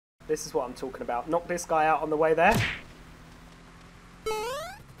This is what I'm talking about. Knock this guy out on the way there.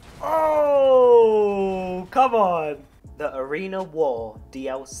 Oh, come on. The Arena War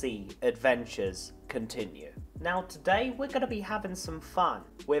DLC adventures continue. Now today we're going to be having some fun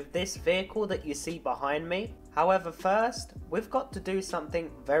with this vehicle that you see behind me. However, first we've got to do something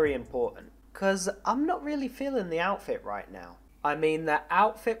very important, because I'm not really feeling the outfit right now. I mean, the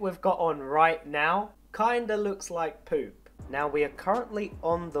outfit we've got on right now kinda looks like poop. Now we are currently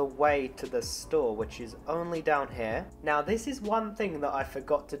on the way to the store, which is only down here. Now this is one thing that I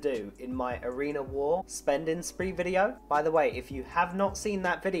forgot to do in my Arena War spending spree video. By the way, if you have not seen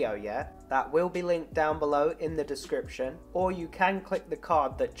that video yet, that will be linked down below in the description, or you can click the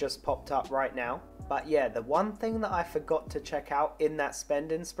card that just popped up right now. But yeah, the one thing that I forgot to check out in that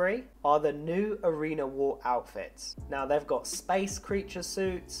spending spree are the new Arena War outfits. Now they've got space creature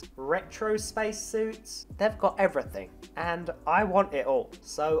suits, retro space suits, they've got everything. And I want it all.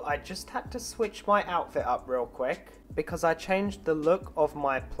 So I just had to switch my outfit up real quick because I changed the look of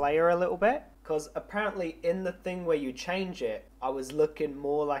my player a little bit. Because apparently in the thing where you change it, I was looking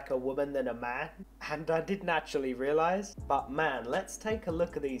more like a woman than a man. And I didn't actually realize. But man, let's take a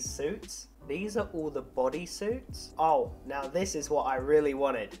look at these suits. These are all the bodysuits. Oh, now this is what I really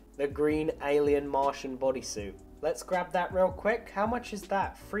wanted. The green alien Martian bodysuit. Let's grab that real quick. How much is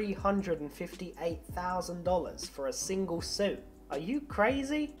that? $358,000 for a single suit. Are you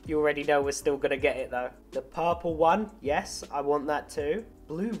crazy? You already know we're still gonna get it though. The purple one, yes, I want that too.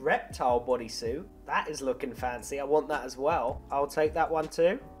 Blue reptile bodysuit. That is looking fancy. I want that as well. I'll take that one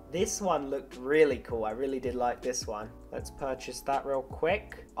too. This one looked really cool. I really did like this one. Let's purchase that real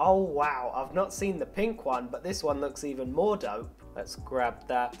quick. Oh wow, I've not seen the pink one, but this one looks even more dope. Let's grab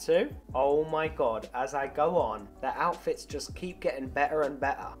that too. Oh my god, as I go on, the outfits just keep getting better and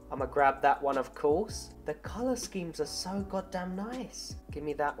better. I'm gonna grab that one, of course. The color schemes are so goddamn nice. Give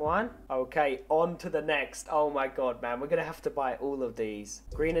me that one. Okay, on to the next. Oh my god, man, we're gonna have to buy all of these.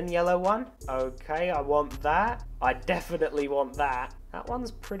 Green and yellow one. Okay, I want that. I definitely want that. That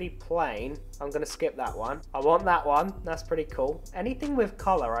one's pretty plain. I'm gonna skip that one. I want that one. That's pretty cool. Anything with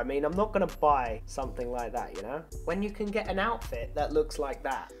color, I mean, I'm not gonna buy something like that, you know? When you can get an outfit that looks like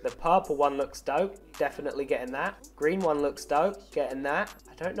that. The purple one looks dope. Definitely getting that. Green one looks dope. Getting that.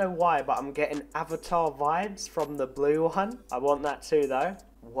 I don't know why, but I'm getting Avatar vibes from the blue one. I want that too, though.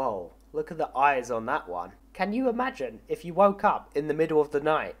 Whoa, look at the eyes on that one. Can you imagine if you woke up in the middle of the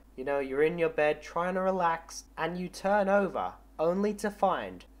night? You know, you're in your bed trying to relax, and you turn over only to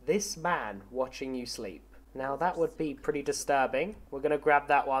find this man watching you sleep. Now that would be pretty disturbing. We're gonna grab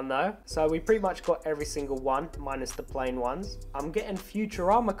that one though. So we pretty much got every single one, minus the plain ones. I'm getting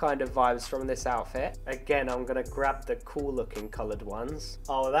Futurama kind of vibes from this outfit. Again, I'm gonna grab the cool looking colored ones.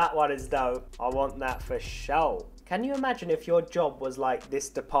 Oh, that one is dope. I want that for sure. Can you imagine if your job was like this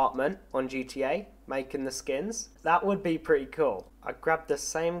department on GTA, making the skins? That would be pretty cool. I grabbed the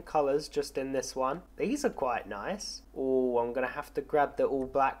same colors just in this one. These are quite nice. Oh, I'm gonna have to grab the all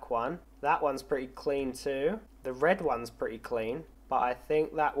black one. That one's pretty clean too. The red one's pretty clean, but I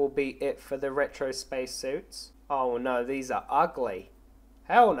think that will be it for the retro space suits. Oh no, these are ugly.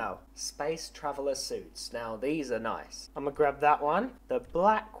 Hell no. Space traveler suits. Now these are nice. I'm gonna grab that one, the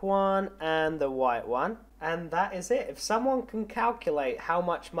black one and the white one. And that is it. If someone can calculate how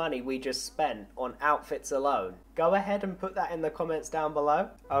much money we just spent on outfits alone, go ahead and put that in the comments down below.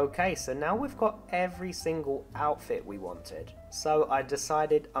 Okay, so now we've got every single outfit we wanted. So I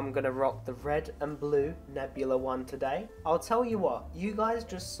decided I'm gonna rock the red and blue Nebula one today. I'll tell you what, you guys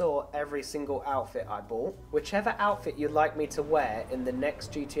just saw every single outfit I bought. Whichever outfit you'd like me to wear in the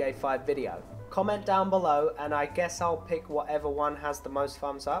next GTA 5 video, comment down below and I guess I'll pick whatever one has the most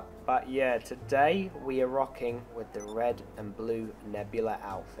thumbs up. But yeah, today we are rocking with the red and blue Nebula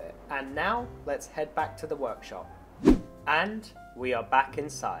outfit. And now let's head back to the workshop. And we are back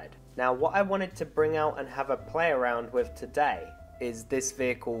inside. Now what I wanted to bring out and have a play around with today is this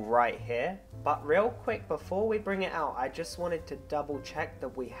vehicle right here. But real quick, before we bring it out, I just wanted to double check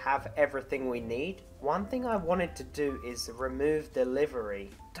that we have everything we need. One thing I wanted to do is remove the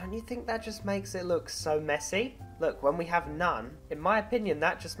livery. Don't you think that just makes it look so messy? Look, when we have none, in my opinion,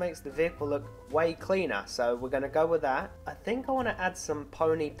 that just makes the vehicle look way cleaner. So we're gonna go with that. I think I wanna add some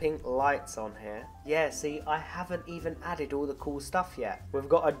pony pink lights on here. Yeah, see, I haven't even added all the cool stuff yet. We've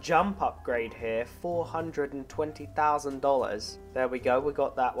got a jump upgrade here, $420,000. There we go, we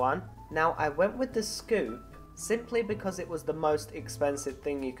got that one. Now I went with the scoop simply because it was the most expensive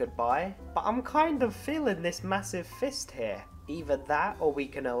thing you could buy, but I'm kind of feeling this massive fist here. Either that or we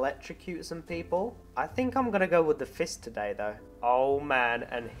can electrocute some people. I think I'm gonna go with the fist today though. Oh man,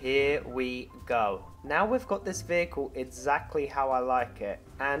 and here we go. Now we've got this vehicle exactly how I like it.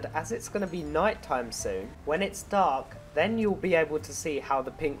 And as it's gonna be nighttime soon, when it's dark, then you'll be able to see how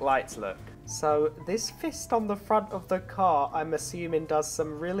the pink lights look. So this fist on the front of the car, I'm assuming does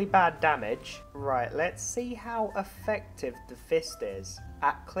some really bad damage. Right, let's see how effective the fist is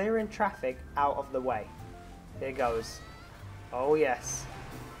at clearing traffic out of the way. Here goes. Oh yes.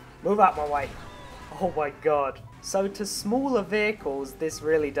 Move out my way. Oh my god. So to smaller vehicles, this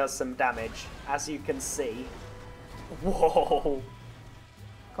really does some damage, as you can see. Whoa.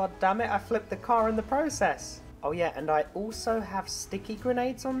 God damn it, I flipped the car in the process. Oh yeah, and I also have sticky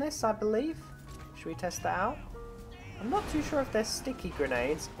grenades on this, I believe. Should we test that out? I'm not too sure if they're sticky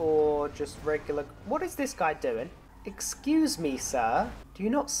grenades or just regular... What is this guy doing? Excuse me, sir. Do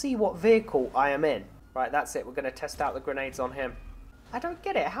you not see what vehicle I am in? Right, that's it. We're going to test out the grenades on him. I don't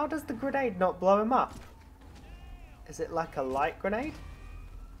get it. How does the grenade not blow him up? Is it like a light grenade?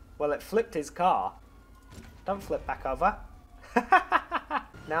 Well, it flipped his car. Don't flip back over.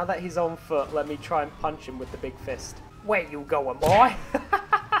 Now that he's on foot, let me try and punch him with the big fist. Where you going, boy?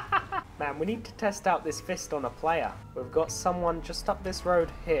 Man, we need to test out this fist on a player. We've got someone just up this road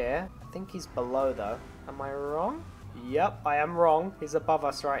here. I think he's below though. Am I wrong? Yep, I am wrong. He's above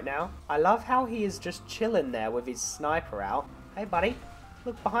us right now. I love how he is just chilling there with his sniper out. Hey buddy,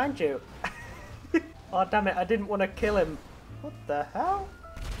 look behind you. Oh damn it, I didn't want to kill him. What the hell?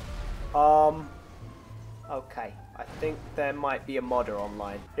 Okay, I think there might be a modder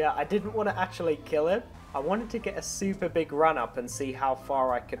online. Yeah, I didn't want to actually kill him. I wanted to get a super big run up and see how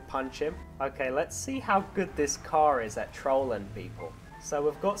far I could punch him. Okay, let's see how good this car is at trolling people. So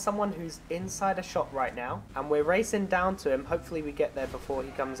we've got someone who's inside a shop right now, and we're racing down to him. Hopefully we get there before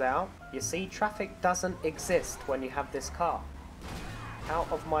he comes out. You see, traffic doesn't exist when you have this car. Out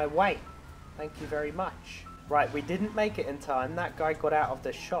of my way. Thank you very much. Right, we didn't make it in time. That guy got out of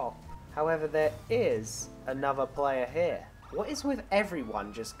the shop. However, there is another player here. What is with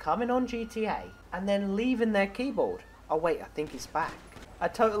everyone just coming on GTA and then leaving their keyboard? Oh wait, I think he's back. I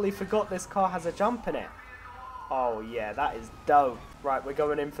totally forgot this car has a jump in it. Oh yeah, that is dope. Right, we're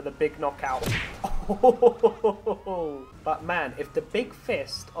going in for the big knockout. But man, if the big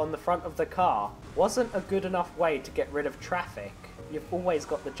fist on the front of the car wasn't a good enough way to get rid of traffic, you've always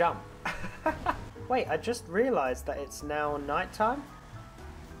got the jump. Wait, I just realised that it's now nighttime.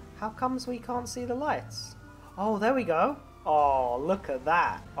 How comes we can't see the lights? Oh, there we go. Oh, look at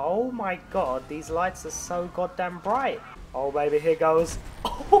that. Oh my god, these lights are so goddamn bright. Oh baby, here goes.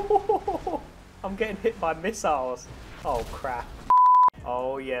 I'm getting hit by missiles. Oh crap.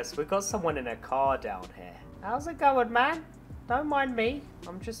 Oh yes, we've got someone in a car down here. How's it going, man? Don't mind me.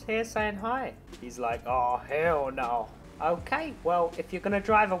 I'm just here saying hi. He's like, oh hell no. Okay, well, if you're gonna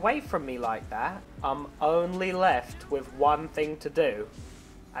drive away from me like that, I'm only left with one thing to do.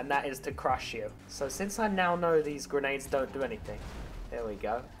 And that is to crush you. So since I now know these grenades don't do anything. There we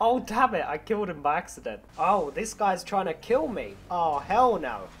go. Oh damn it, I killed him by accident. Oh, this guy's trying to kill me. Oh hell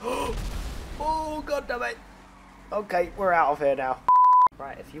no. Oh god damn it. Okay, we're out of here now.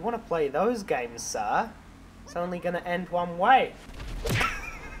 Right, if you want to play those games, sir, it's only going to end one way.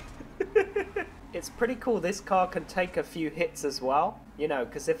 It's pretty cool this car can take a few hits as well. You know,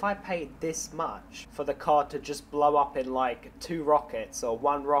 because if I paid this much for the car to just blow up in like 2 rockets or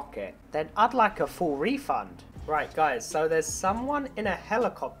 1 rocket, then I'd like a full refund. Right guys, so there's someone in a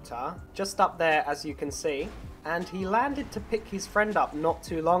helicopter just up there as you can see. And he landed to pick his friend up not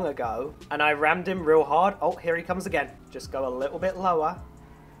too long ago. And I rammed him real hard. Oh, here he comes again. Just go a little bit lower.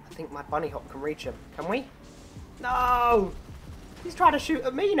 I think my bunny hop can reach him. Can we? No! He's trying to shoot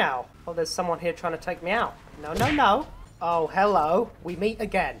at me now. Oh, there's someone here trying to take me out. No, no, no. Oh, hello. We meet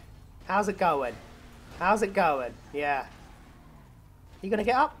again. How's it going? How's it going? Yeah. You gonna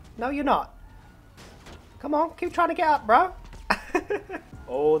get up? No, you're not. Come on, keep trying to get up, bro.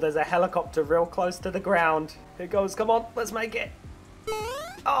 Oh, there's a helicopter real close to the ground. Here goes, come on, let's make it.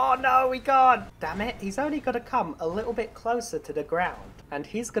 Oh no, we can't. Damn it, he's only got to come a little bit closer to the ground. And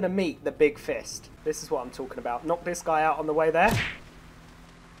he's going to meet the big fist. This is what I'm talking about. Knock this guy out on the way there.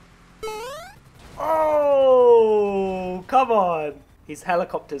 Oh, come on. His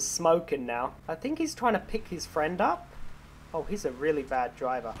helicopter's smoking now. I think he's trying to pick his friend up. Oh, he's a really bad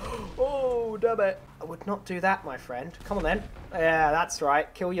driver. Oh, damn it. I would not do that, my friend. Come on then. Yeah, that's right.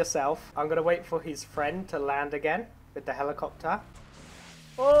 Kill yourself. I'm going to wait for his friend to land again with the helicopter.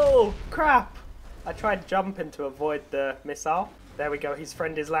 Oh, crap. I tried jumping to avoid the missile. There we go. His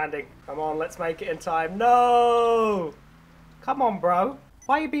friend is landing. Come on, let's make it in time. No! Come on, bro.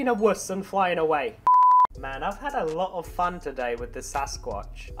 Why are you being a wuss and flying away? Man, I've had a lot of fun today with the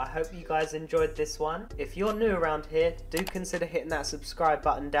Sasquatch. I hope you guys enjoyed this one. If you're new around here, do consider hitting that subscribe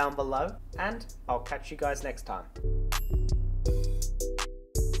button down below, and I'll catch you guys next time.